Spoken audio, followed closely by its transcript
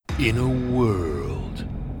In a world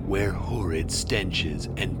where horrid stenches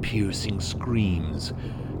and piercing screams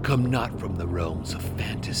come not from the realms of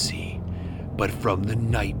fantasy, but from the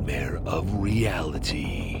nightmare of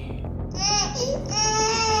reality.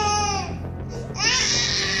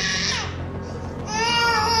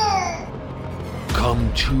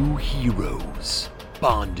 Come two heroes,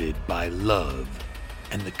 bonded by love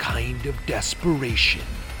and the kind of desperation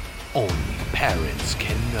only parents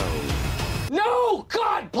can know. No!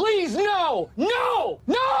 God, please, no! No!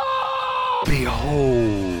 No!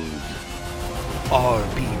 Behold,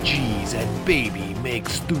 RPGs and Baby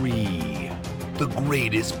Makes 3, the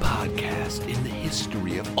greatest podcast in the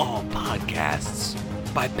history of all podcasts,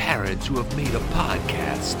 by parents who have made a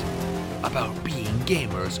podcast about being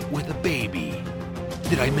gamers with a baby.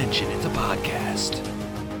 Did I mention it's a podcast?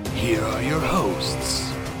 Here are your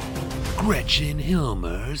hosts, Gretchen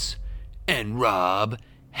Hilmers and Rob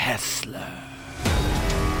Hessler.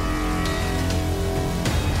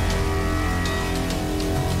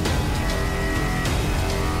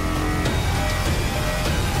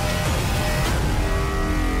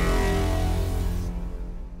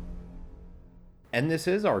 And this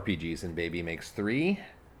is RPGs and Baby Makes 3.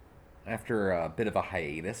 After a bit of a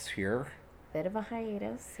hiatus here. Bit of a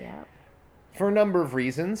hiatus, yeah. For a number of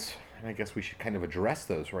reasons. And I guess we should kind of address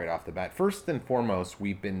those right off the bat. First and foremost,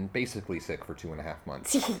 we've been basically sick for 2.5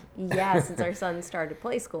 months. Yeah, since our son started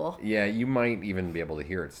play school. Yeah, you might even be able to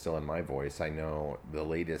hear it still in my voice. I know the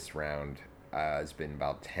latest round has been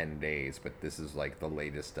about 10 days, but this is like the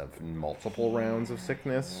latest of multiple rounds of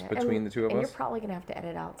sickness between the two of and us. you're probably going to have to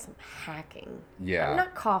edit out some hacking. Yeah.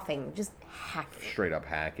 Not coughing, just hacking. Straight up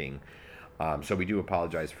hacking. So we do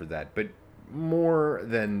apologize for that. But more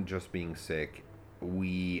than just being sick,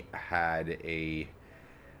 we had a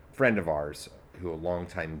friend of ours who a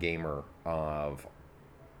longtime gamer on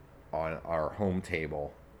our home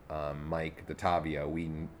table, Mike Dottavio,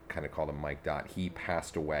 we kind of called him Mike Dot. He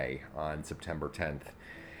passed away on September 10th,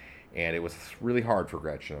 and it was really hard for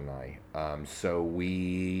Gretchen and I. So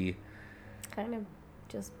we kind of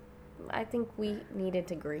just, I think we needed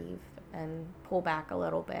to grieve and pull back a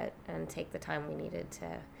little bit and take the time we needed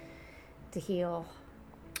to heal.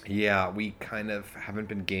 Yeah, we kind of haven't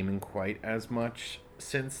been gaming quite as much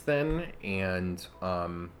since then, and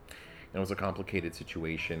it was a complicated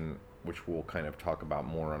situation, which we'll kind of talk about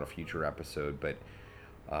more on a future episode, but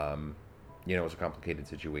it was a complicated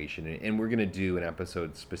situation, and we're going to do an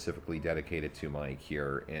episode specifically dedicated to Mike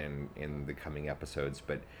here in the coming episodes,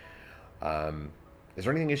 but is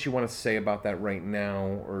there anything else you want to say about that right now,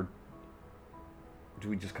 or do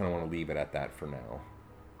we just kind of want to leave it at that for now?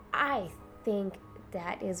 I think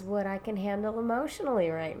that is what I can handle emotionally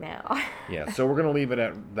right now. Yeah, so we're going to leave it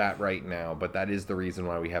at that right now, but that is the reason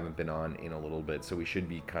why we haven't been on in a little bit, so we should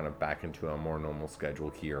be kind of back into a more normal schedule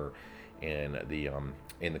here in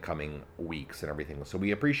the coming weeks and everything. So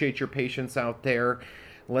we appreciate your patience out there.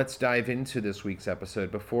 Let's dive into this week's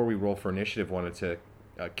episode. Before we roll for initiative, wanted to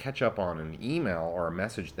catch up on an email or a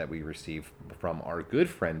message that we received from our good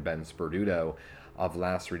friend Ben Sperduto of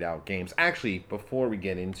Last Redoubt Games. Actually, before we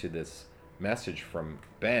get into this message from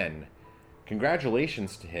Ben,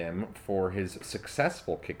 congratulations to him for his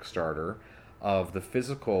successful Kickstarter of the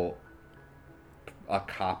physical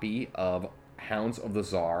copy of Hounds of the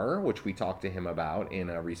Tsar, which we talked to him about in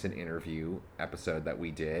a recent interview episode that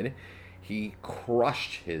we did. He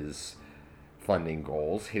crushed his funding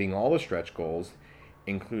goals, hitting all the stretch goals,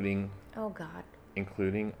 including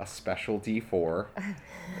a special D4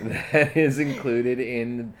 that is included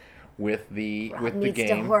in with the Rob with the needs game.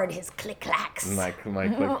 to hoard his click-clacks. My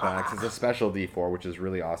click-clacks is a special D4, which is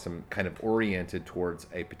really awesome, kind of oriented towards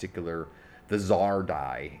a particular the Tsar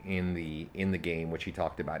die in the game, which he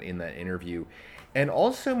talked about in that interview. And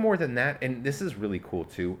also more than that, and this is really cool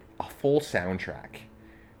too, a full soundtrack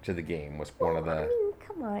to the game was one of the... I mean,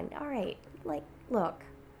 come on. All right. Like, look.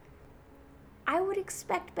 I would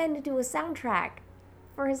expect Ben to do a soundtrack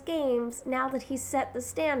for his games now that he's set the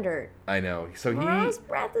standard. I know. So Morales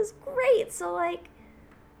Breath is great, so like,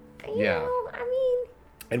 you know, I mean...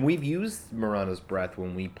 And we've used Morano's Breath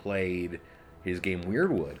when we played his game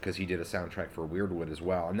Weirdwood, because he did a soundtrack for Weirdwood as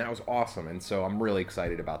well, and that was awesome. And so I'm really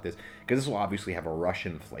excited about this, because this will obviously have a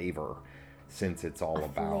Russian flavor, since it's all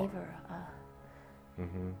about... flavor,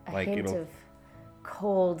 mm-hmm. A hint of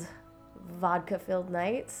cold vodka-filled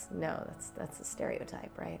nights? No, that's a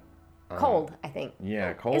stereotype, right? Cold, I think.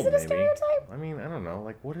 Yeah, cold. Is it a maybe. stereotype? I mean, I don't know.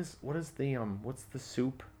 Like, what is the what's the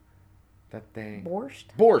soup that they...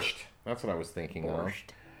 Borscht? That's what I was thinking of. Borscht.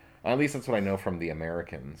 At least that's what I know from the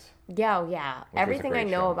Americans. Yeah. was a Everything I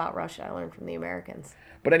great know show. about Russia, I learned from the Americans.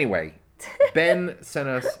 But anyway, Ben sent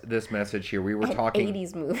us this message here. We were An talking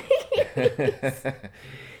 80s movie.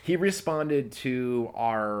 He responded to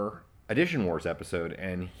our Edition Wars episode,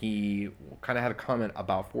 and he kind of had a comment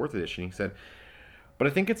about 4th edition. He said, but I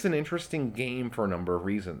think it's an interesting game for a number of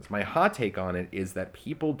reasons. My hot take on it is that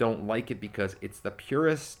people don't like it because it's the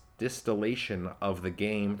purest distillation of the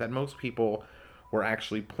game that most people were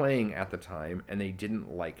actually playing at the time, and they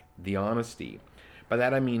didn't like the honesty. By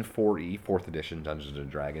that I mean 4E, 4th edition Dungeons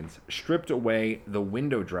 & Dragons, stripped away the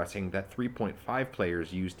window dressing that 3.5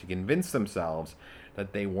 players used to convince themselves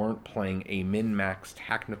that they weren't playing a min-max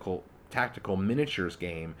tactical miniatures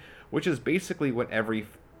game, which is basically what every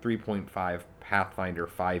 3.5 Pathfinder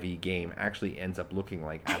 5e game actually ends up looking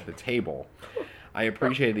like at the table. I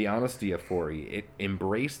appreciated the honesty of 4e. It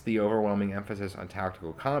embraced the overwhelming emphasis on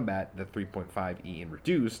tactical combat that 3.5e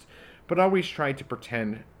introduced, but always tried to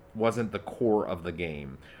pretend wasn't the core of the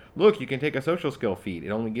game. Look, you can take a social skill feat. It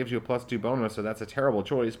only gives you a +2 bonus, so that's a terrible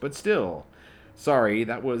choice, but still. Sorry,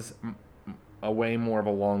 that was a way more of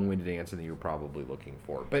a long-winded answer than you were probably looking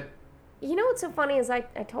for. But You know what's so funny is I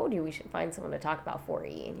told you we should find someone to talk about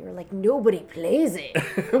 4E, and you were like, nobody plays it.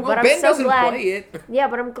 well, But I'm Ben so doesn't glad, play it. Yeah,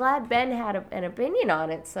 but I'm glad Ben had an opinion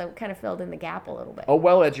on it, so it kind of filled in the gap a little bit. A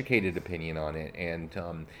well-educated opinion on it, and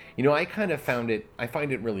I kind of find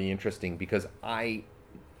it really interesting because I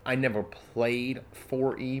never played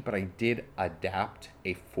 4E, but I did adapt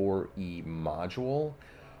a 4E module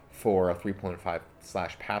for a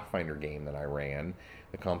 3.5/Pathfinder game that I ran,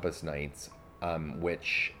 the Compass Knights,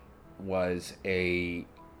 which was the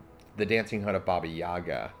Dancing Hut of Baba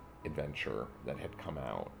Yaga adventure that had come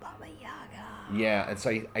out. Baba Yaga. Yeah, and so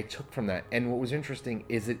I took from that. And what was interesting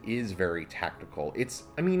is it is very tactical. It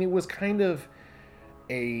was kind of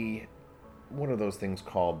what are those things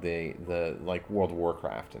called? The like World of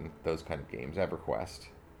Warcraft and those kind of games, EverQuest.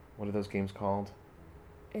 What are those games called?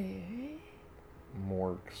 Morgs.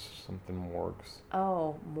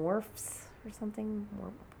 Oh, Morphs or something?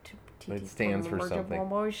 It stands for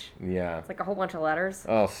something. Yeah. It's like a whole bunch of letters.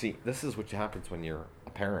 Oh, see, this is what happens when you're a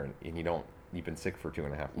parent and you've been sick for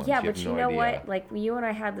 2.5 months. Yeah, but you know idea. what? Like, you and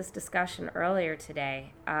I had this discussion earlier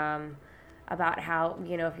today about how,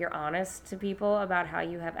 if you're honest to people about how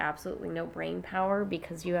you have absolutely no brain power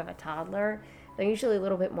because you have a toddler, they're usually a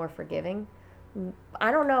little bit more forgiving.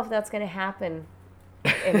 I don't know if that's going to happen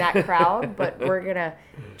in that crowd, but we're going to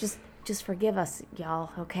just forgive us, y'all,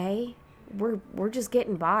 okay? We're just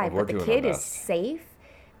getting by, Well, but the kid is safe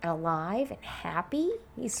and alive and happy.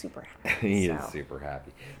 He's super happy. He is super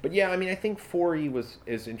happy. But yeah, I think 4E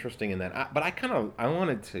is interesting in that. But I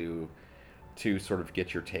wanted to sort of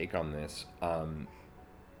get your take on this.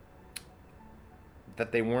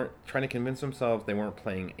 That they weren't trying to convince themselves they weren't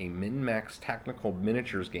playing a min-max tactical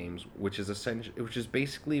miniatures games, which is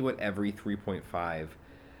basically what every 3.5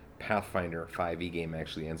 Pathfinder 5e game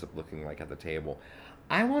actually ends up looking like at the table.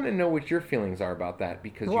 I want to know what your feelings are about that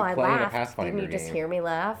because you play in a Pathfinder game. Didn't you just hear me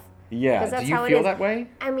laugh? Yeah. That's do you how feel that way?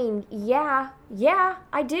 Yeah,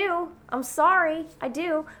 I do. I'm sorry, I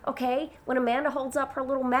do. Okay, when Amanda holds up her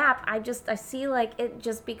little map, I see like it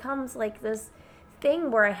just becomes like this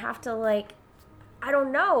thing where I have to like, I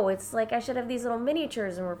don't know. It's like I should have these little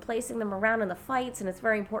miniatures and we're placing them around in the fights, and it's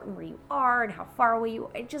very important where you are and how far away you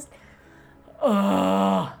are. It just,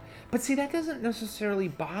 ugh. But see, that doesn't necessarily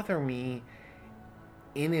bother me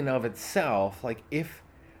in and of itself.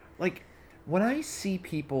 When I see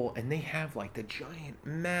people and they have like the giant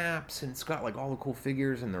maps and it's got like all the cool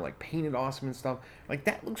figures and they're like painted awesome and stuff, like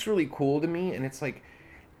that looks really cool to me. And it's like,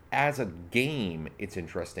 as a game, it's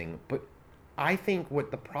interesting. But I think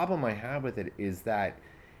what the problem I have with it is that,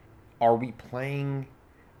 are we playing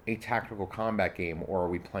a tactical combat game or are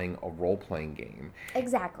we playing a role-playing game?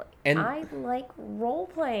 Exactly. And I like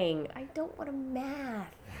role-playing. I don't want to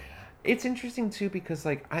math. It's interesting too because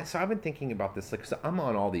I've been thinking about this, so I'm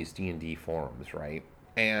on all these D&D forums, right?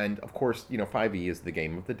 And of course, 5e is the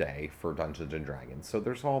game of the day for Dungeons and Dragons. So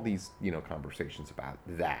there's all these, conversations about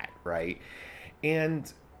that, right?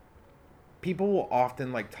 And people will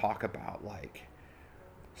often talk about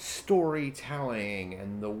storytelling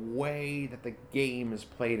and the way that the game is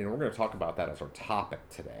played, and we're going to talk about that as our topic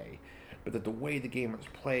today. But that the way the game is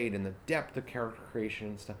played and the depth of character creation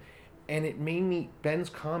and stuff. And it made me, Ben's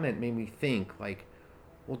comment made me think,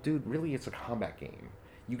 well, dude, really, it's a combat game.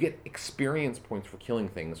 You get experience points for killing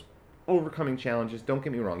things, overcoming challenges. Don't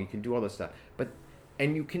get me wrong, you can do all this stuff.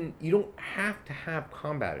 You don't have to have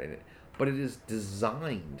combat in it, but it is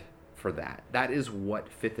designed for that. That is what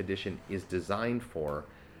 5th edition is designed for.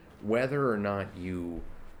 Whether or not you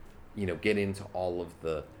get into all of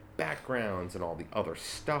the backgrounds and all the other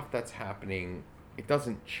stuff that's happening, it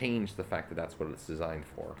doesn't change the fact that that's what it's designed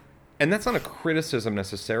for. And that's not a criticism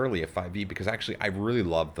necessarily of 5e, because actually I really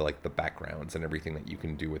love the backgrounds and everything that you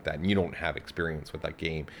can do with that. And you don't have experience with that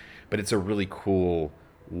game, but it's a really cool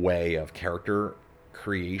way of character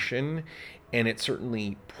creation, and it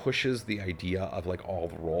certainly pushes the idea of like all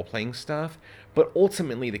the role-playing stuff. But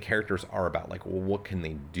ultimately the characters are about like, well, what can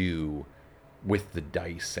they do with the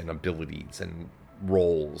dice and abilities and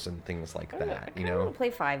roles and things like that, you know? I want to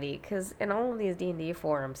play 5e because in all of these D&D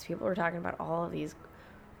forums, people are talking about all of these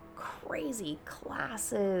crazy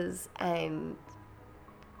classes and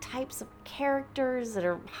types of characters that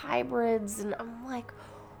are hybrids, and I'm like,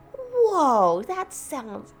 whoa, that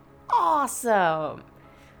sounds awesome.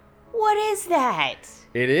 What is that?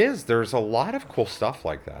 It is. There's a lot of cool stuff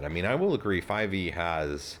like that. I mean, I will agree 5e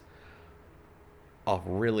has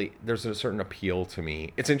there's a certain appeal to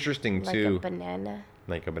me. It's interesting too.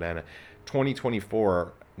 Like a banana.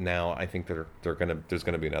 2024 now, I think there's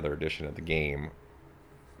gonna be another edition of the game.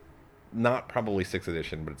 Not probably 6th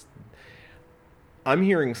edition, but I'm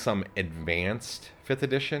hearing some advanced 5th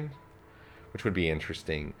edition, which would be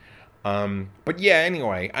interesting. But yeah,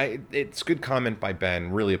 anyway, it's good comment by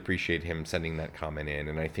Ben. Really appreciate him sending that comment in,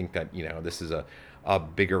 and I think that, you know, this is a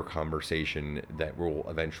bigger conversation that we'll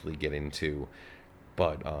eventually get into.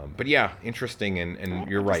 But yeah, interesting, and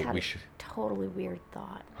you're right. We should. Totally weird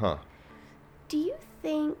thought. Huh? Do you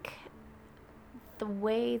think the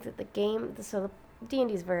way that the game, so the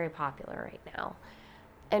D&D is very popular right now,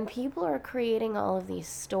 and people are creating all of these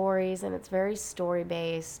stories, and it's very story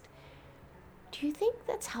based. Do you think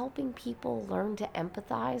that's helping people learn to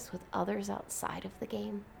empathize with others outside of the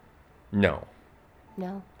game? No.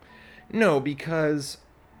 No? No, because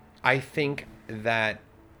I think that,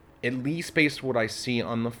 at least based on what I see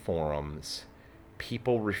on the forums,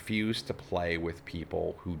 people refuse to play with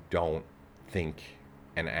people who don't think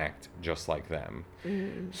and act just like them.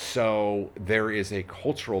 Mm. So there is a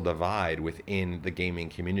cultural divide within the gaming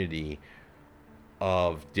community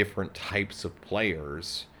of different types of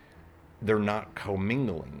players. They're not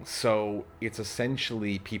commingling. So it's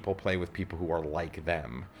essentially people play with people who are like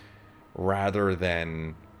them rather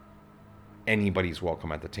than anybody's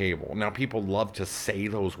welcome at the table. Now, people love to say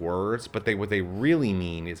those words, but what they really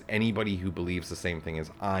mean is anybody who believes the same thing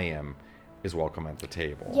as I am is welcome at the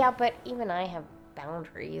table. Yeah, but even I have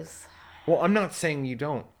boundaries. Well, I'm not saying you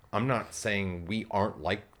don't. I'm not saying we aren't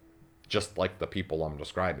just like the people I'm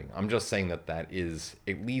describing. I'm just saying that is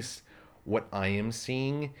at least what I am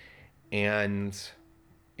seeing. And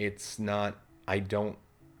it's not,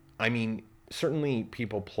 certainly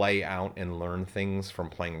people play out and learn things from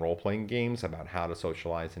playing role-playing games about how to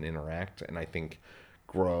socialize and interact, and I think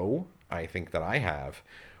grow. I think that I have.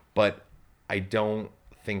 But I don't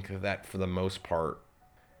think that for the most part,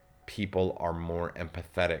 people are more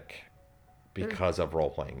empathetic because of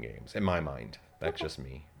role-playing games, in my mind. That's just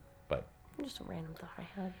me. But just a random thought I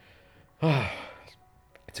had.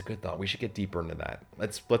 It's a good thought. We should get deeper into that.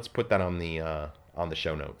 Let's put that on the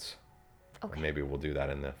show notes. Okay. And maybe we'll do that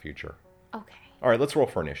in the future. Okay. All right, let's roll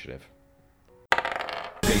for initiative.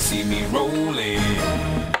 They see me rolling.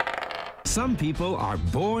 Some people are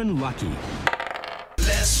born lucky.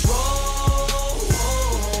 Let's roll.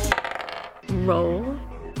 Roll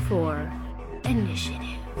for initiative.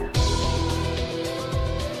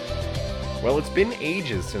 Well, it's been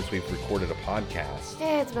ages since we've recorded a podcast.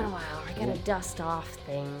 Yeah, it's been a while. I gotta dust off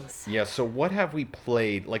things. Yeah, so what have we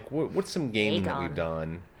played? Like, what's some gaming that we've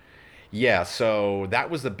done? Yeah, so that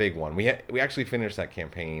was the big one. We actually finished that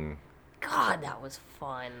campaign. God, that was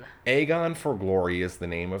fun. Aegon for Glory is the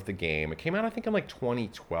name of the game. It came out, I think, in like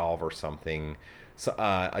 2012 or something. So,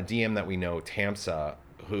 a DM that we know, Tamsa,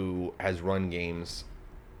 who has run games.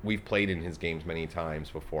 We've played in his games many times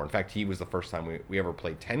before. In fact, he was the first time we ever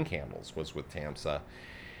played 10 Candles was with Tamsa.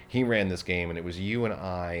 He ran this game, and it was you and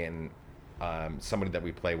I and somebody that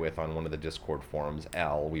we play with on one of the Discord forums,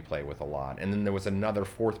 Elle, we play with a lot. And then there was another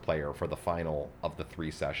fourth player for the final of the 3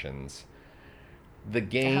 sessions. The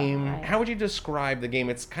game, how would you describe the game?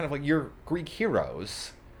 It's kind of like your Greek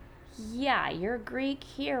heroes. Yeah, your Greek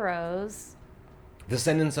heroes.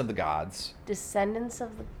 Descendants of the gods. Descendants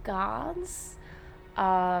of the gods.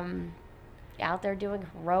 Out there doing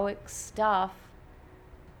heroic stuff.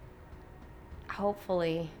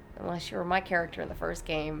 Hopefully. Unless you were my character in the first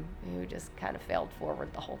game, who just kind of failed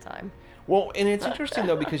forward the whole time. Well, and it's interesting,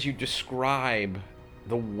 though, because you describe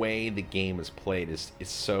the way the game is played is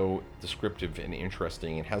so descriptive and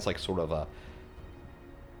interesting. It has, like, sort of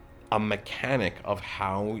a mechanic of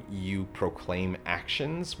how you proclaim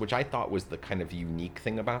actions, which I thought was the kind of unique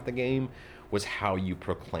thing about the game, was how you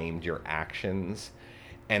proclaimed your actions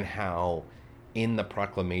and how in the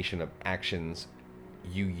proclamation of actions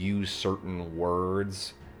you use certain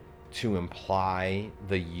words to imply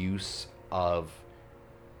the use of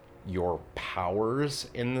your powers,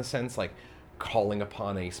 in the sense like calling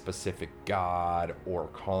upon a specific god, or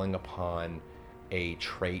calling upon a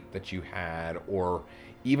trait that you had, or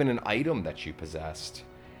even an item that you possessed,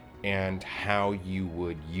 and how you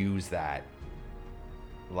would use that,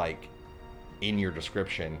 like, in your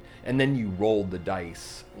description. And then you rolled the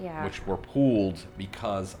dice, Yeah. which were pooled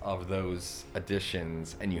because of those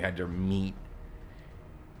additions, and you had to meet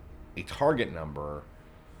a target number,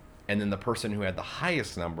 and then the person who had the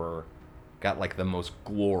highest number got, like, the most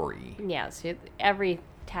glory. Yeah, so every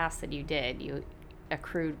task that you did, you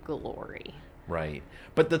accrued glory. Right.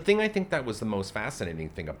 But the thing I think that was the most fascinating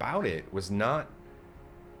thing about it was that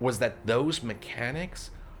those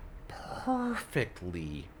mechanics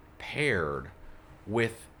perfectly paired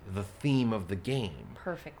with the theme of the game.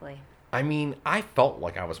 Perfectly. I mean, I felt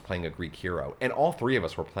like I was playing a Greek hero, and all three of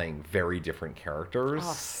us were playing very different characters.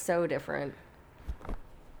 Oh, so different.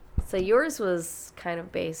 So yours was kind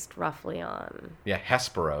of based roughly on Yeah,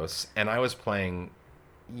 Hesperos, and I was playing,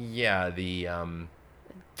 the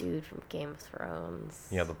dude from Game of Thrones.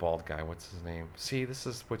 the bald guy. What's his name? See, this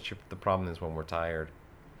is what the problem is when we're tired.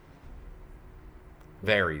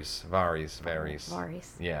 Varys.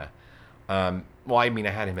 Varys. Yeah. Well, I mean,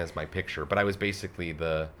 I had him as my picture, but I was basically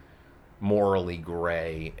the morally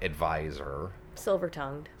gray advisor.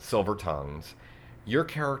 Silver-tongued. Silver-tongued. Your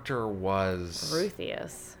character was...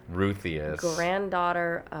 Ruthius.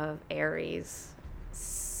 Granddaughter of Ares.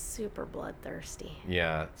 Super bloodthirsty.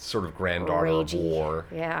 Yeah, sort of granddaughter Ragey. of war.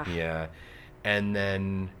 Yeah. Yeah. And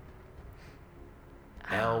then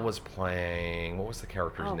Elle was playing... What was the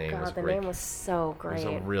character's name? Oh, It was God, the great. name was so It great. was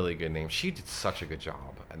a really good name. She did such a good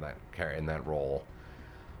job in that role.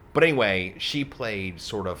 But anyway, she played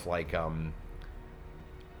sort of like I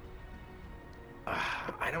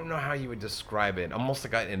don't know how you would describe it. Almost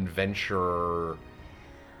like an adventurer.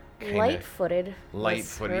 Light-footed.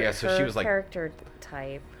 Light-footed, yeah. So she was like character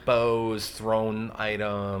type. bows, thrown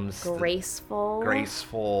items, Graceful.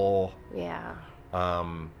 graceful. Yeah.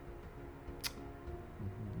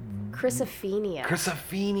 Chrysophenia. Yes,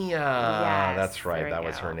 That's right. there we That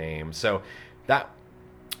was go. her name. So that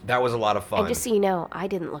was a lot of fun. And just so you know, I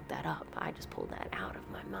didn't look that up. I just pulled that out of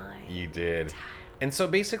my mind. You did. And so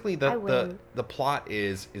basically I win. the plot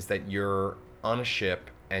is that you're on a ship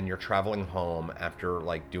and you're traveling home after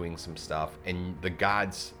like doing some stuff, and the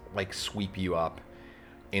gods like sweep you up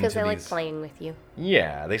into Because they like these playing with you.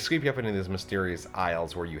 Yeah, they sweep you up into these mysterious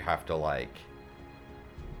isles where you have to like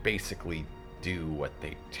basically do what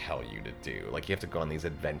they tell you to do. Like you have to go on these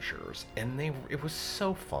adventures, and it was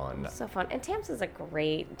so fun. So fun. And Tams is a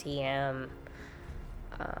great DM.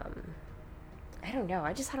 I don't know.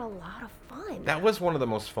 I just had a lot of fun. That was one of the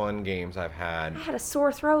most fun games I've had. I had a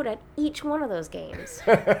sore throat at each one of those games.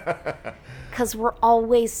 Because we're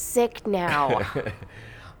always sick now.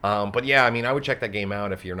 But yeah, I mean, I would check that game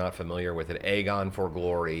out if you're not familiar with it. Aegon for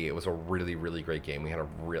Glory. It was a really, really great game. We had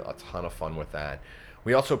a ton of fun with that.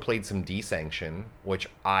 We also played some Desanction, which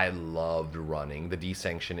I loved running. The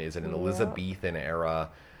Desanction is an Elizabethan era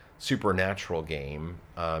supernatural game.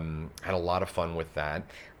 Had a lot of fun with that.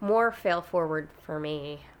 More fail forward for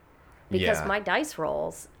me. Because Yeah. my dice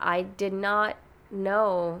rolls, I did not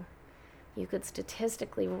know you could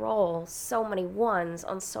statistically roll so many ones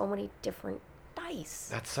on so many different dice.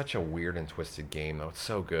 That's such a weird and twisted game, though. It's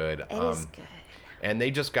so good. It is good. And they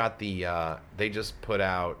just got they just put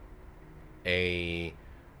out a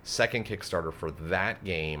second Kickstarter for that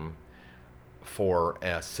game for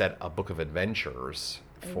a book of adventures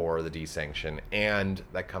for the Desanction, and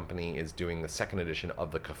that company is doing the second edition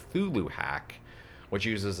of the Cthulhu Hack, which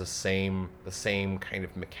uses the same kind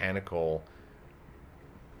of mechanical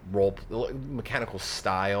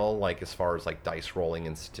style, like as far as like dice rolling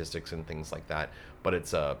and statistics and things like that, but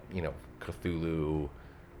it's a Cthulhu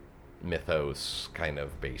mythos kind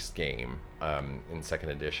of based game in second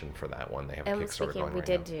edition for that one. They have a And Kickstarter speaking, going we right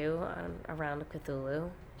did now. do a round of Cthulhu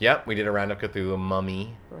Yep, we did a round of Cthulhu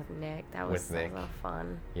Mummy. with Nick. That was a lot of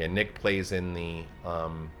fun. Yeah, Nick plays in the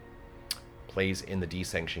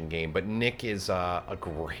Desanction game, but Nick is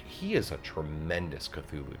he is a tremendous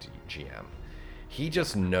Cthulhu GM. He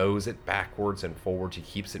just knows it backwards and forwards. He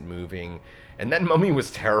keeps it moving. And that Mummy was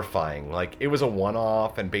terrifying. Like, it was a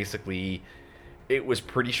one-off, and basically it was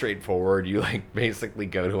pretty straightforward. You like basically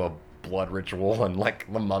go to a blood ritual, and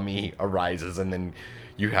like the mummy arises, and then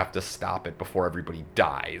you have to stop it before everybody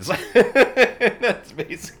dies. That's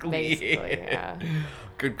basically it. Yeah.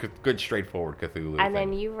 Good straightforward Cthulhu. And thing.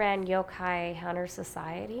 then you ran Yokai Hunter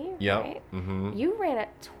Society, Yep. right? Mm-hmm. You ran it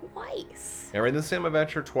twice. I ran the Sim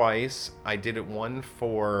Adventure twice. I did it one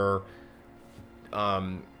for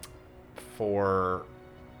for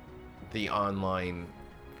the online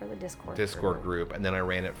For the Discord group, and then I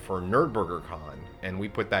ran it for Nerdburger Con, and we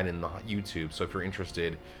put that in the YouTube. So if you're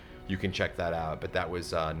interested, you can check that out. But that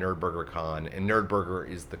was Nerdburger Con, and Nerdburger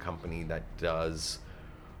is the company that does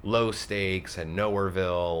Low Stakes and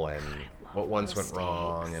Nowhereville and What Once Went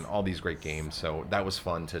Wrong and all these great games. So that was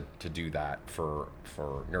fun to do that for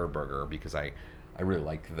Nerdburger, because I really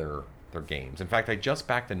liked their games. In fact, I just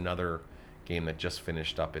backed another game that just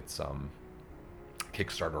finished up its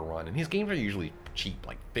Kickstarter run, and his games are usually cheap,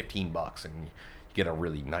 like $15, and you get a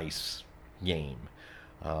really nice game.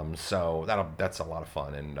 So that's a lot of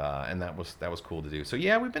fun, and that was cool to do. So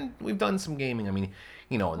yeah, we've done some gaming. I mean,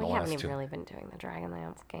 in the last 2. We haven't even really been doing the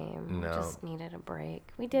Dragonlance game. No. We just needed a break.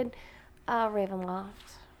 We did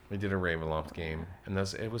Ravenloft. We did a Ravenloft game, and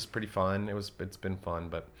it was pretty fun. It's been fun,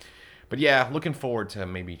 but yeah, looking forward to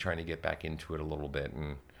maybe trying to get back into it a little bit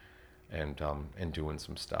and doing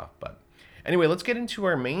some stuff. But anyway, let's get into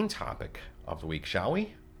our main topic of the week, shall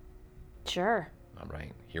we? Sure. All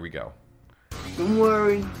right, here we go. Don't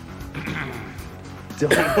worry.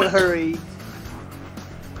 Don't worry.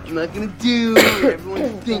 I'm not gonna do what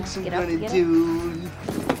everyone thinks I'm gonna do.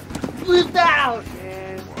 Flip out!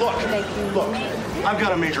 Look, I've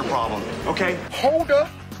got a major problem, okay? Hold up.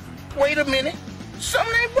 Wait a minute.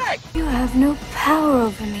 Something ain't right. You have no power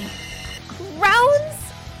over me. Groans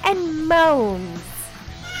and moans.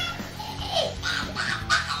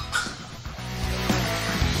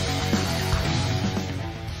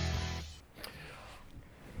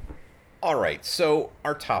 All right, so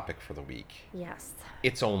our topic for the week. Yes.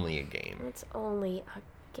 It's only a game. It's only a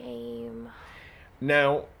game.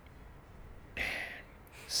 Now,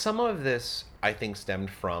 some of this, I think,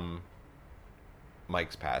 stemmed from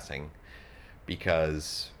Mike's passing,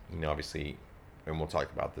 because, obviously, and we'll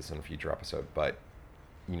talk about this in a future episode, but,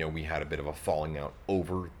 we had a bit of a falling out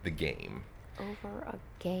over the game. Over a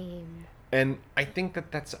game. And I think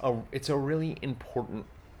it's a really important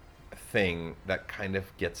thing that kind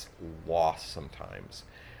of gets lost sometimes.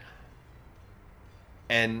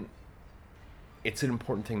 And it's an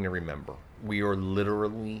important thing to remember. We are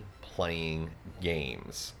literally playing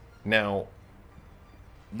games. Now,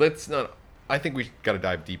 I think we got to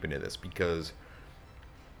dive deep into this, because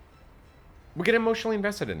we get emotionally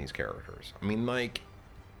invested in these characters. I mean, like,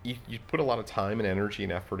 you put a lot of time and energy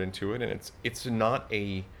and effort into it, and it's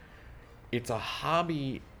a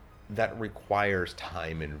hobby that requires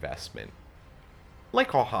time investment,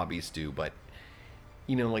 like all hobbies do. But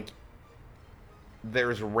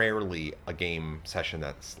there's rarely a game session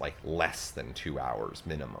that's like less than 2 hours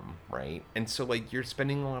minimum, right? And so, like, you're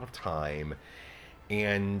spending a lot of time,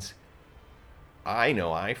 and I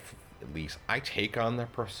know at least I take on the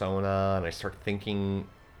persona and I start thinking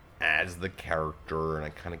as the character, and I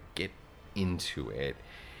kind of get into it,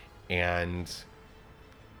 and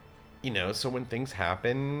so when things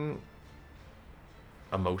happen,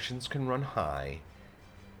 emotions can run high,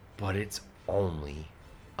 but it's only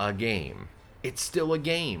a game. It's still a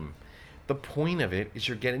game. The point of it is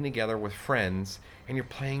you're getting together with friends and you're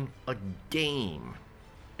playing a game.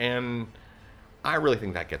 And I really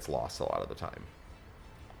think that gets lost a lot of the time.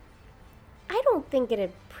 I don't think it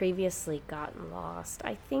had previously gotten lost.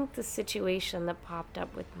 I think the situation that popped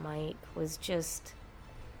up with Mike was just,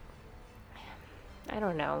 I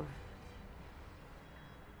don't know.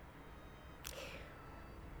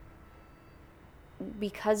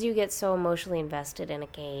 Because you get so emotionally invested in a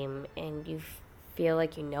game and you feel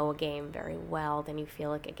like you know a game very well, then you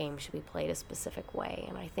feel like a game should be played a specific way.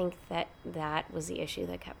 And I think that was the issue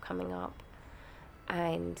that kept coming up.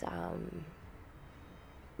 And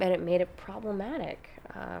it made it problematic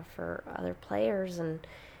for other players. And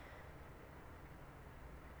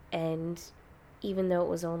even though it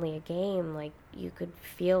was only a game, like, you could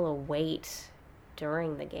feel a weight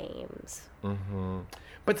during the games. Mm-hmm.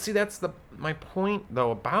 But see, that's my point,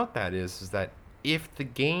 though, about that is that if the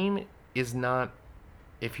game is not,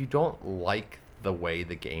 if you don't like the way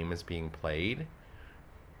the game is being played,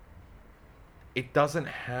 it doesn't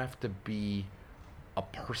have to be a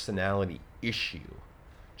personality issue.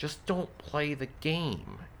 Just don't play the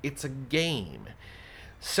game. It's a game.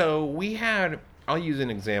 So I'll use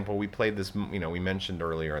an example. We played this, we mentioned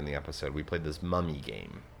earlier in the episode, we played this Mummy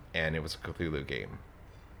game, and it was a Cthulhu game.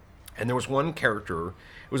 And there was one character,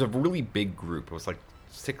 it was a really big group. It was like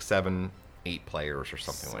 6, 7, 8 players or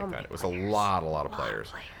something like that. It was a lot of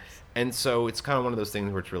players. And so it's kind of one of those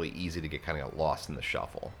things where it's really easy to get kind of lost in the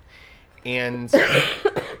shuffle. And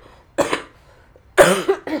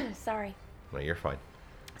Sorry. No, you're fine.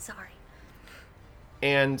 Sorry.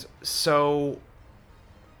 And so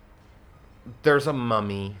there's a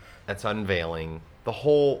mummy that's unveiling, the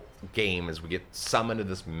whole game is we get summoned to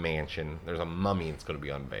this mansion. There's a mummy that's going to be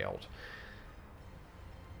unveiled.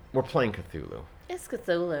 We're playing Cthulhu. It's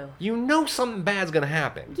Cthulhu. You know something bad's going to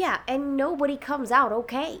happen. Yeah, and nobody comes out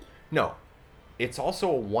okay. No. It's also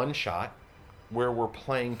a one-shot where we're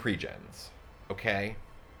playing pre-gens. Okay?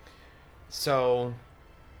 So,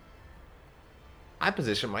 I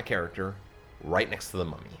positioned my character right next to the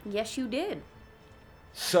mummy. Yes, you did.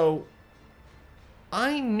 So,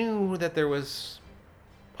 I knew that there was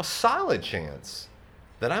a solid chance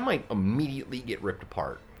that I might immediately get ripped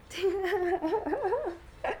apart.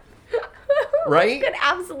 Right? It could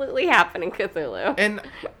absolutely happen in Cthulhu. And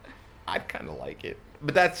I kind of like it.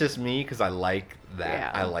 But that's just me, because I like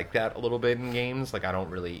that. Yeah. I like that a little bit in games. Like, I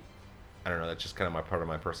don't know, that's just kind of part of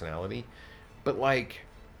my personality. But, like,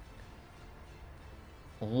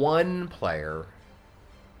 one player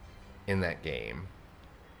in that game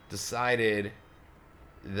decided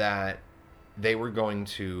that they were going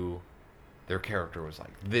to, their character was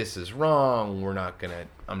like, this is wrong,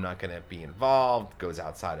 I'm not gonna be involved, goes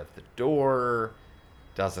outside of the door,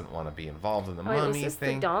 doesn't want to be involved in the mummy was this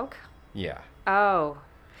thing. the donk? Yeah. Oh.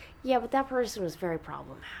 Yeah, but that person was very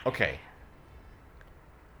problematic. Okay.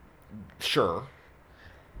 Sure.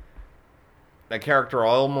 That character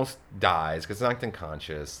almost dies, gets knocked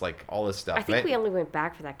unconscious, like all this stuff. I think we only went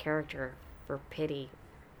back for that character for pity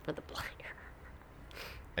for the player.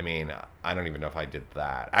 I mean, I don't even know if I did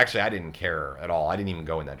that. Actually, I didn't care at all. I didn't even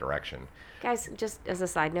go in that direction. Guys, just as a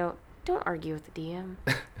side note, don't argue with the DM.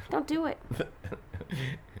 Don't do it.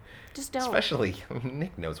 Just don't. Especially,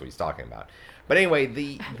 Nick knows what he's talking about. But anyway,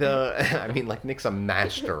 the I mean, like, Nick's a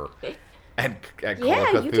master at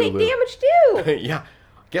Call of Cthulhu. You take damage too. Yeah.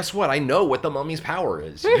 Guess what? I know what the mummy's power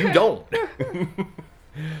is. You don't.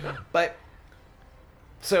 But,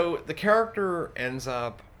 so the character ends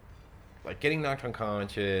up, like, getting knocked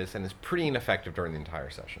unconscious and is pretty ineffective during the entire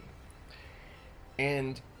session.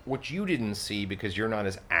 And what you didn't see, because you're not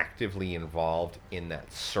as actively involved in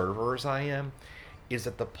that server as I am, is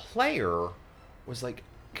that the player was, like,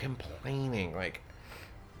 complaining, like,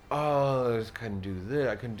 oh, I just couldn't do this,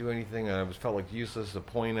 I couldn't do anything, I felt like useless, the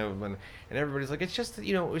point of, and everybody's like, it's just,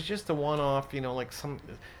 it was just a one-off, like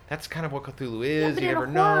that's kind of what Cthulhu is, yeah, but you in never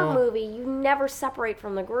a know. horror movie, you never separate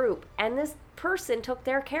from the group, and this person took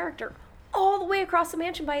their character all the way across the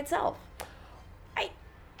mansion by itself.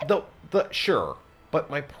 Sure, but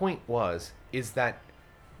my point is that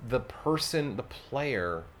the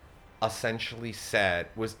player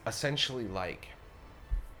was essentially like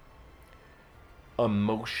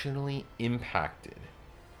emotionally impacted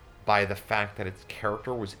by the fact that its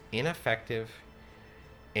character was ineffective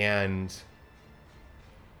and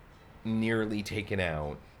nearly taken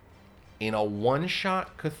out in a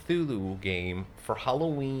one-shot Cthulhu game for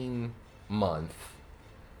Halloween month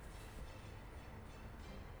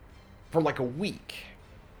for like a week.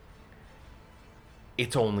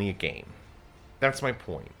 It's only a game. That's my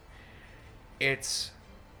point.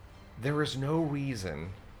 There is no reason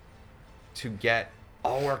to get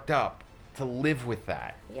all worked up to live with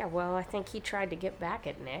that. Yeah, well, I think he tried to get back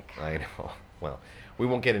at Nick. I know. Well, we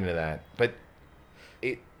won't get into that, but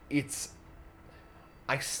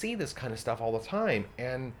I see this kind of stuff all the time,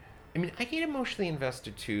 and I mean, I get emotionally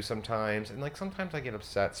invested too sometimes, and like sometimes I get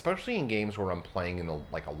upset, especially in games where I'm playing in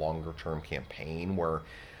a longer term campaign where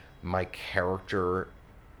my character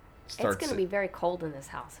starts. It's going to be very cold in this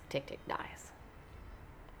house if Tick Tick dies.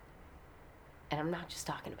 And I'm not just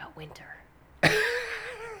talking about winter.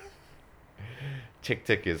 Tick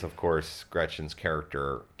Tick is, of course, Gretchen's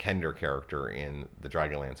character, Kender character in the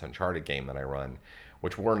Dragonlance Uncharted game that I run,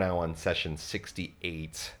 which we're now on session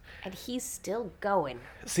 68. And he's still going.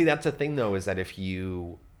 See, that's the thing, though, is that if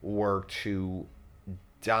you were to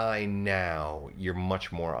die now, you're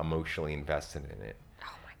much more emotionally invested in it.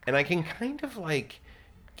 Oh my God. And I can kind of, like,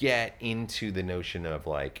 get into the notion of,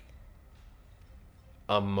 like,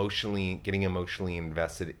 getting emotionally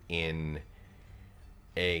invested in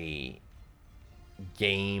a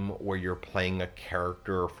game where you're playing a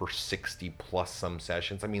character for 60 plus some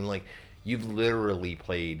sessions. I mean, like, you've literally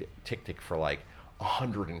played Tick Tick for like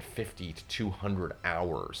 150 to 200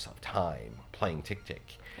 hours of time playing Tick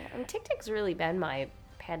Tick. Yeah, and Tick Tick's really been my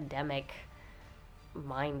pandemic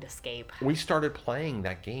mind escape. We started playing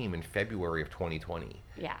that game in February of 2020.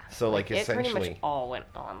 Yeah. So like essentially it pretty much all went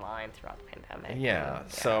online throughout the pandemic. Yeah.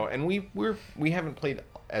 So and we haven't played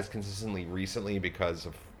as consistently recently because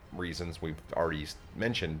of reasons we've already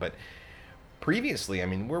mentioned, but previously, I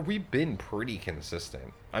mean, we've been pretty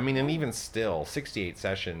consistent. I mean, and even still, 68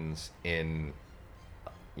 sessions in,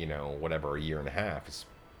 whatever, a year and a half is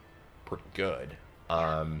pretty good.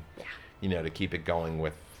 To keep it going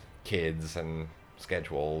with kids and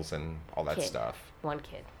schedules and all that Kid. stuff. One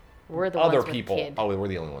kid. We're the Other ones with people. kid. Oh, we're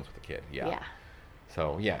the only ones with a kid. Yeah. Yeah.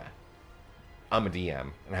 So yeah, I'm a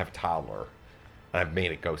DM and I have a toddler, and I've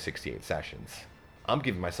made it go 68 sessions. I'm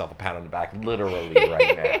giving myself a pat on the back literally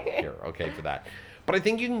right now here, okay, for that. But I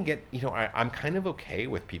think you can get, I'm kind of okay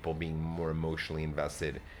with people being more emotionally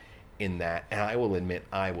invested in that, and I will admit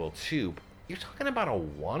I will too. You're talking about a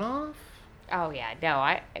one-off? Oh yeah,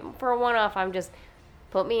 no. For a one-off, I'm just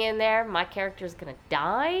put me in there. My character's gonna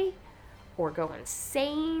die, or go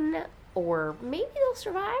insane, or maybe they'll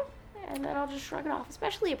survive, and then I'll just shrug it off.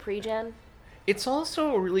 Especially a pre-gen. It's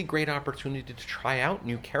also a really great opportunity to try out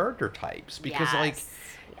new character types because,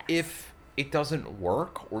 if it doesn't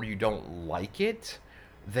work or you don't like it,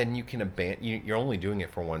 then you can abandon. You're only doing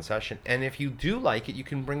it for one session, and if you do like it, you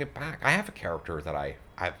can bring it back. I have a character that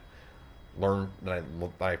I've learned that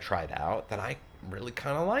I tried out that I really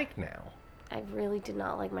kind of like now. I really did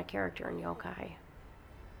not like my character in Yokai.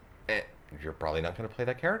 You're probably not going to play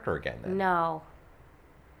that character again then. No,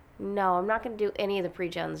 I'm not going to do any of the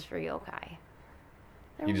pre-gens for Yokai.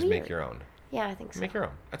 They're you just weird. make your own. Yeah, I think so. Make your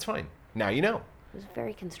own. That's fine. Now you know. It was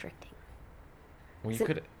very constricting. Well, It's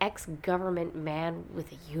an ex-government man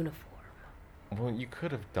with a uniform. Well, you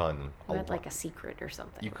could have done. I had like a secret or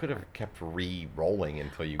something. You could have kept re-rolling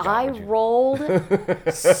until you got. I rolled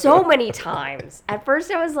so many times. At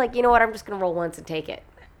first, I was like, you know what? I'm just gonna roll once and take it.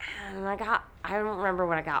 And I don't remember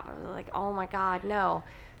what I got. But I was like, oh my god, no.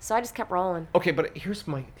 So I just kept rolling. Okay, but here's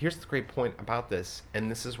the great point about this, and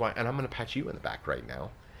this is why, and I'm gonna pat you in the back right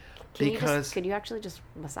now, could you actually just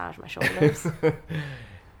massage my shoulders?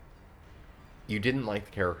 You didn't like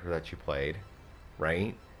the character that you played,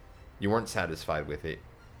 right? You weren't satisfied with it.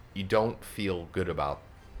 You don't feel good about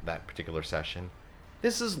that particular session.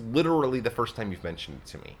 This is literally the first time you've mentioned it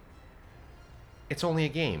to me. It's only a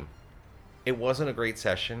game. It wasn't a great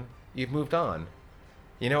session. You've moved on.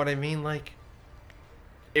 You know what I mean? Like,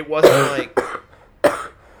 it wasn't like...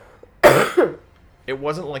 It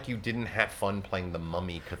wasn't like you didn't have fun playing the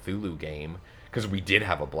Mummy Cthulhu game, because we did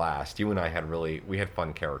have a blast. You and I had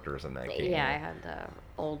fun characters in that game. Yeah, I had the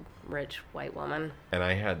old rich white woman. And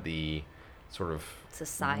I had the sort of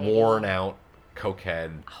society worn out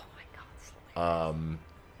cokehead. Oh my god.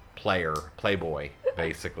 Playboy,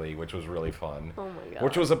 basically, which was really fun. Oh my god.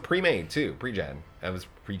 Which was a pre-made too, pre-gen. That was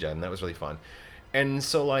pre-gen. That was really fun. And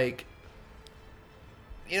so, like,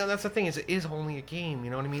 that's the thing, is it is only a game.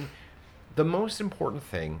 You know what I mean? The most important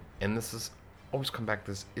thing, and this is always come back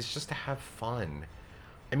to this, is just to have fun.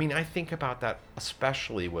 I mean, I think about that,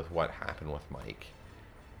 especially with what happened with Mike.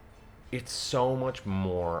 It's so much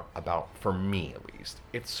more about, for me at least,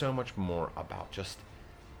 it's so much more about just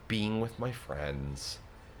being with my friends,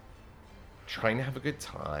 trying to have a good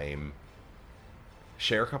time,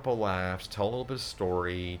 share a couple laughs, tell a little bit of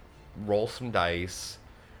story, roll some dice,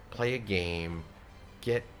 play a game,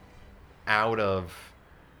 get out of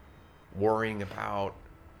worrying about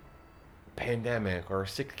pandemic or a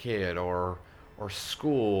sick kid or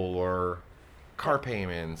school or car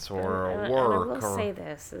payments or work. And I will say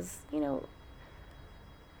this is,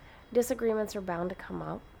 disagreements are bound to come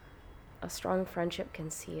up. A strong friendship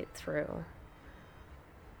can see it through.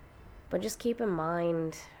 But just keep in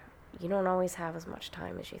mind, you don't always have as much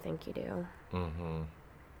time as you think you do. Mm-hmm.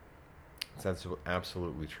 That's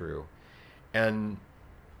absolutely true. And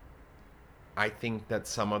I think that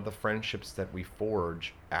some of the friendships that we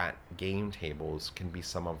forge at game tables can be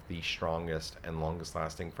some of the strongest and longest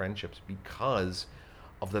lasting friendships because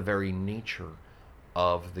of the very nature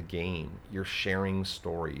of the game. You're sharing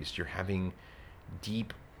stories. You're having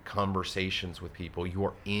deep conversations with people. You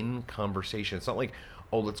are in conversation. It's not like,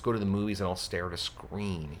 oh, let's go to the movies and I'll stare at a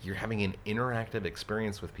screen. You're having an interactive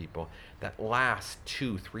experience with people that lasts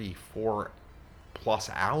 2, 3, 4 plus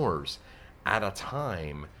hours at a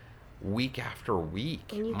time, week after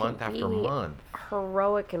week, month after month.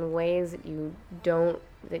 Heroic in ways that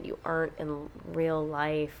you aren't in real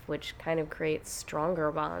life, which kind of creates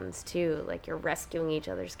stronger bonds too. Like, you're rescuing each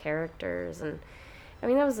other's characters. And I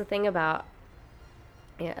mean, that was the thing about,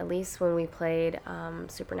 at least when we played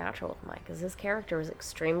Supernatural with Mike, because his character was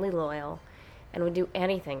extremely loyal and would do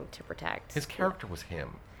anything to protect. His character was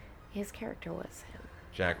him. His character was him.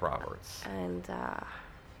 Jack Roberts. And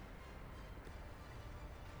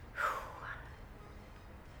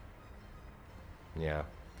yeah.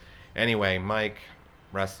 Anyway, Mike,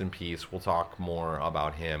 rest in peace. We'll talk more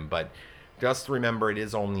about him, but just remember, it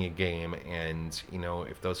is only a game, and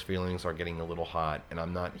if those feelings are getting a little hot, and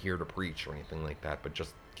I'm not here to preach or anything like that, but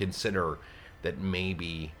just consider that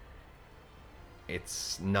maybe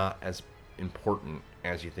it's not as important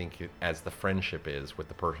as you think as the friendship is with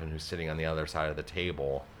the person who's sitting on the other side of the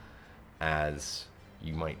table, as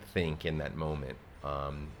you might think in that moment,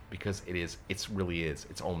 because it really is.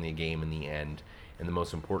 It's only a game in the end, and the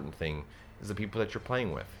most important thing is the people that you're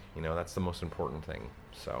playing with. You know, that's the most important thing.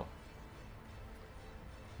 So,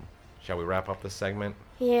 shall we wrap up this segment?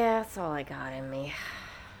 Yeah, that's all I got in me.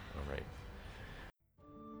 All right.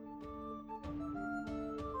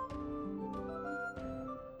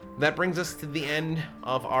 That brings us to the end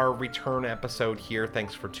of our return episode here.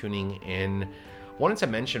 Thanks for tuning in. Wanted to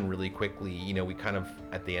mention really quickly, you know, we kind of,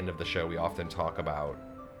 at the end of the show, we often talk about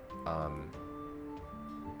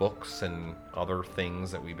books and other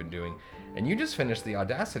things that we've been doing. And you just finished the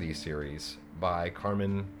Audacity series by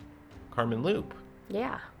Carmen Loop.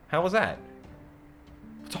 Yeah. How was that?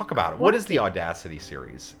 Talk about it. What is the Audacity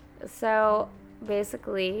series? So,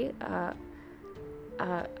 basically,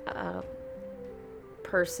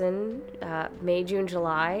 person, May, June,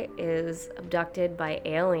 July, is abducted by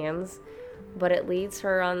aliens, but it leads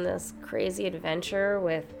her on this crazy adventure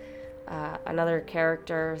with another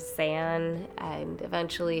character, San, and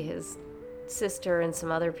eventually his sister and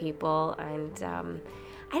some other people. And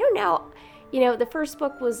I don't know, you know, the first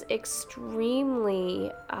book was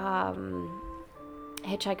extremely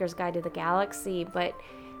Hitchhiker's Guide to the Galaxy, but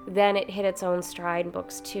then it hit its own stride in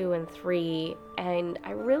books 2 and 3, and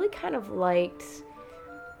I really kind of liked...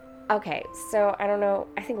 Okay, so I don't know,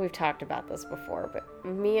 I think we've talked about this before, but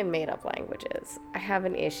me and made-up languages, I have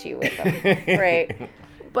an issue with them, right?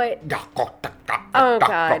 But, oh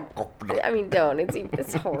God, I mean, don't,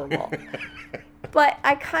 it's horrible. But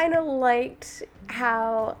I kind of liked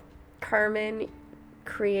how Carmen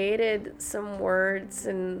created some words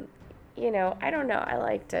and, you know, I don't know, I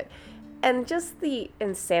liked it. And just the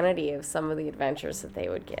insanity of some of the adventures that they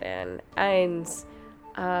would get in. And,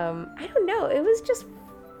 I don't know, it was just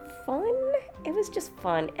fun. It was just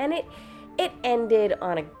fun. And it ended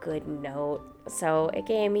on a good note. So it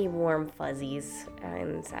gave me warm fuzzies.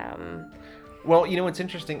 And, well, you know, it's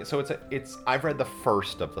interesting. So I've read the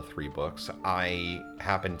first of the 3 books. I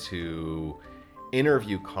happened to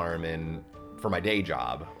interview Carmen for my day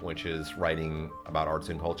job, which is writing about arts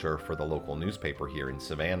and culture for the local newspaper here in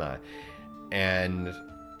Savannah. And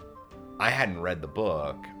I hadn't read the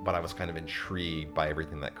book, but I was kind of intrigued by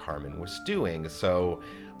everything that Carmen was doing. So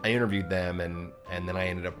I interviewed them, and then I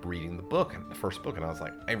ended up reading the book, the first book, and I was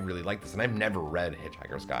like, I really like this. And I've never read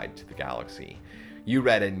Hitchhiker's Guide to the Galaxy. You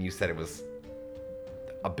read it, and you said it was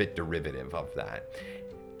a bit derivative of that.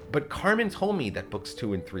 But Carmen told me that books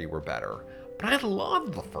 2 and 3 were better. But I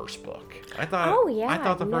loved the first book. I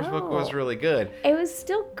thought the first book was really good. It was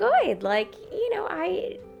still good. Like, you know,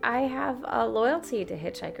 I have a loyalty to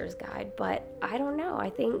Hitchhiker's Guide, but I don't know. I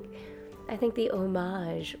think the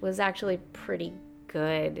homage was actually pretty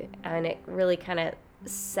good, and it really kind of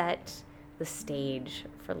set the stage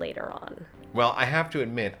for later on. Well, I have to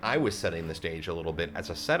admit, I was setting the stage a little bit as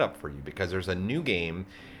a setup for you, because there's a new game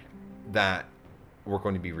that we're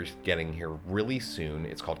going to be getting here really soon.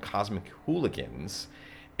 It's called Cosmic Hooligans,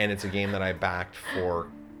 and it's a game that I backed for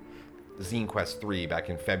Zine Quest 3 back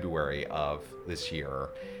in February of this year.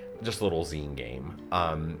 Just a little zine game.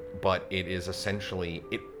 But it is essentially,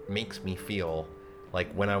 it makes me feel like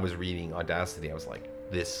when I was reading Audacity, I was like,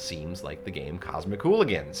 this seems like the game Cosmic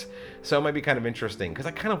Hooligans. So it might be kind of interesting, because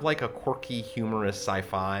I kind of like a quirky, humorous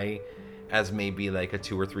sci-fi as maybe like a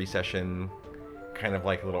 2 or 3 session kind of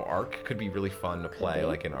like a little arc. Could be really fun to play,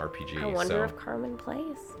 like an RPG. I wonder if Carmen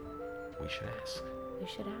plays. We should ask. We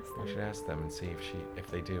should ask them. We should ask them and see if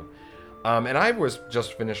they do. And I was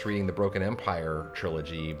just finished reading the Broken Empire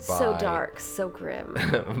trilogy by... So dark, so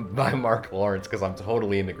grim. by Mark Lawrence, because I'm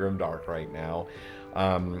totally into grimdark right now.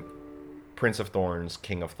 Prince of Thorns,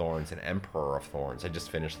 King of Thorns, and Emperor of Thorns. I just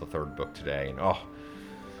finished the 3rd book today, and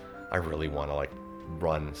I really want to like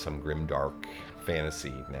run some grimdark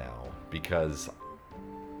fantasy now, because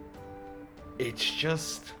it's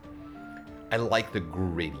just, I like the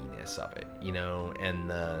grittiness of it, you know, and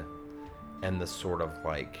the sort of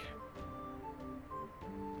like,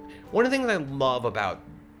 one of the things I love about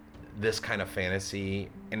this kind of fantasy,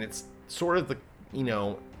 and it's sort of the, you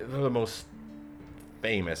know, the most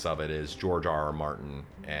famous of it is George R.R. Martin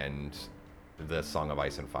and the Song of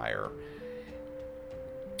Ice and Fire,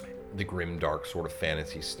 the grim, dark sort of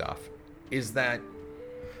fantasy stuff, is that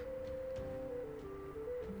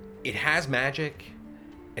it has magic,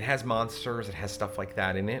 it has monsters, it has stuff like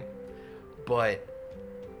that in it, but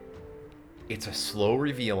it's a slow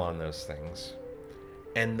reveal on those things,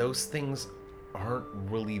 and those things aren't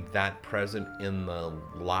really that present in the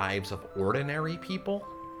lives of ordinary people.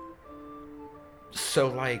 So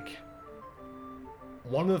like,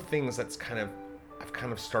 one of the things that's I've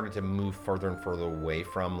kind of started to move further and further away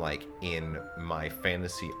from, like, in my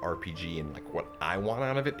fantasy RPG, and like what I want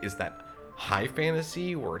out of it is that high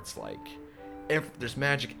fantasy where it's like there's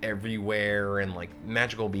magic everywhere and like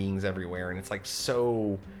magical beings everywhere, and it's like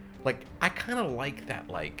so, like, I kind of like that,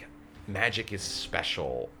 like, magic is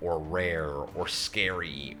special or rare or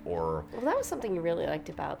scary or... Well, that was something you really liked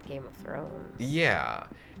about Game of Thrones. Yeah.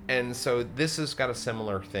 And so this has got a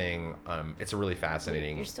similar thing. It's a really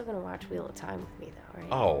fascinating... You're still going to watch Wheel of Time with me, though,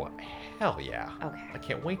 right? Oh, hell yeah. Okay. I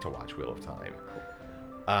can't wait to watch Wheel of Time.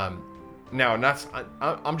 Now,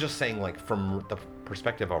 I'm just saying, like, from the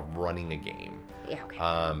perspective of running a game. Yeah, okay.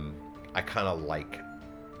 I kind of like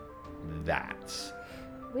that.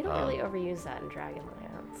 We don't really overuse that in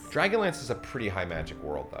Dragonlance. Dragonlance is a pretty high magic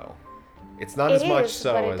world, though. It's not as much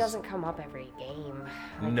so but as... it doesn't come up every game.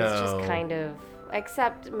 Like, no. It's just kind of...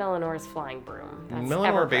 Except Melinor's flying broom. That's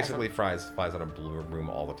Melinor basically flies on a blue broom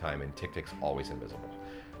all the time, and Tick-Tick's always invisible.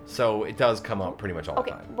 So it does come up pretty much all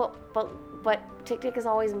the time. Okay, but Tick-Tick is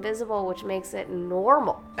always invisible, which makes it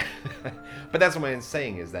normal. But that's what I'm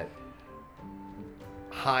saying, is that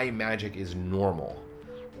high magic is normal.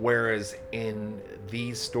 Whereas in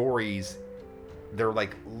these stories, they're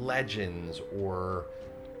like legends, or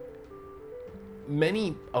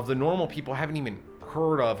many of the normal people haven't even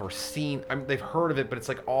heard of or seen. I mean, they've heard of it, but it's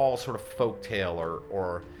like all sort of folktale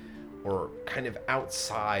or kind of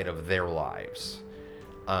outside of their lives.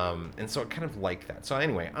 And so I kind of like that. So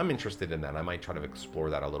anyway, I'm interested in that. I might try to explore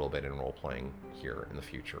that a little bit in role-playing here in the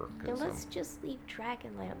future. And let's just leave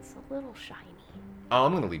Dragonlance a little shiny. Oh,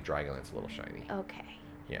 I'm going to leave Dragonlance a little shiny. Okay.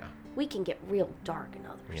 Yeah. We can get real dark in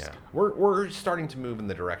other stuff. We're starting to move in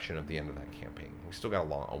the direction of the end of that campaign. We still got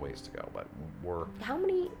a ways to go, but we're... How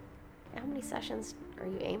many sessions are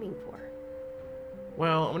you aiming for?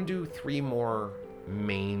 Well, I'm going to do 3 more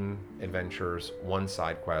main adventures, 1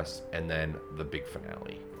 side quest, and then the big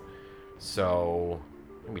finale. So,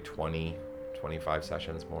 maybe 20, 25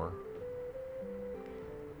 sessions more.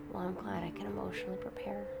 Well, I'm glad I can emotionally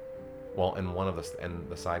prepare. Well, and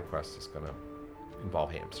the side quest is going to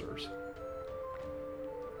involve hamsters.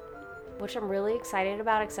 Which I'm really excited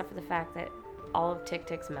about, except for the fact that all of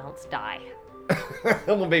Tick-Tick's mounts die.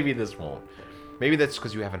 Well, maybe this won't. Maybe that's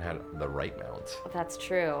because you haven't had the right mount. That's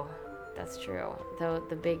true. That's true. Though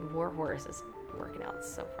the big warhorse is working out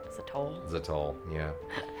so far. Zatol, yeah.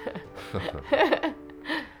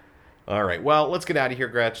 All right. Well, let's get out of here,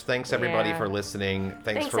 Gretch. Thanks, everybody, for listening.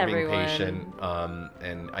 Thanks for being patient.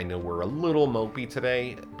 And I know we're a little mopey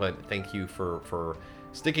today, but thank you for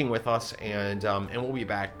sticking with us. And we'll be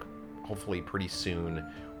back hopefully pretty soon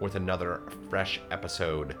with another fresh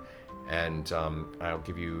episode. And I'll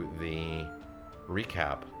give you the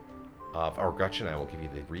recap of, or Gretchen and I will give you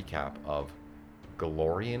the recap of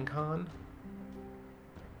Golarion Con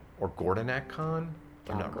or Gordonak Con.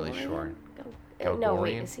 I'm not really sure. No,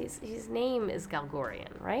 wait. His name is Galgorian,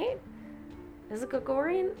 right? Is it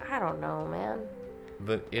Galgorian? I don't know, man.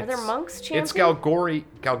 Are there monks chanting? It's Galgoracon.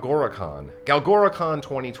 Galgoracon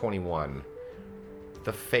 2021.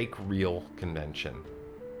 The fake real convention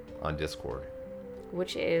on Discord.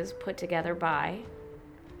 Which is put together by...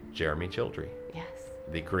 Jeremy Childry. Yes.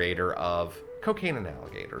 The creator of Cocaine and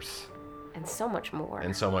Alligators. And so much more.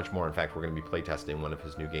 And so much more. In fact, we're going to be playtesting one of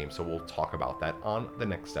his new games, so we'll talk about that on the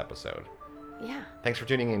next episode. Yeah. Thanks for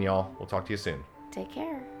tuning in, y'all. We'll talk to you soon. Take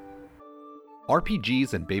care.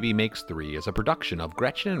 RPGs and Baby Makes 3 is a production of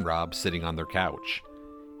Gretchen and Rob sitting on their couch.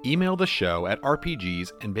 Email the show at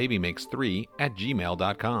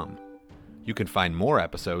rpgsandbabymakes3@gmail.com. You can find more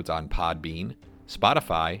episodes on Podbean,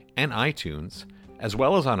 Spotify, and iTunes, as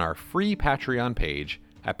well as on our free Patreon page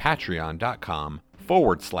at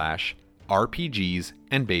patreon.com/RPGs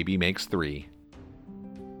and Baby Makes 3.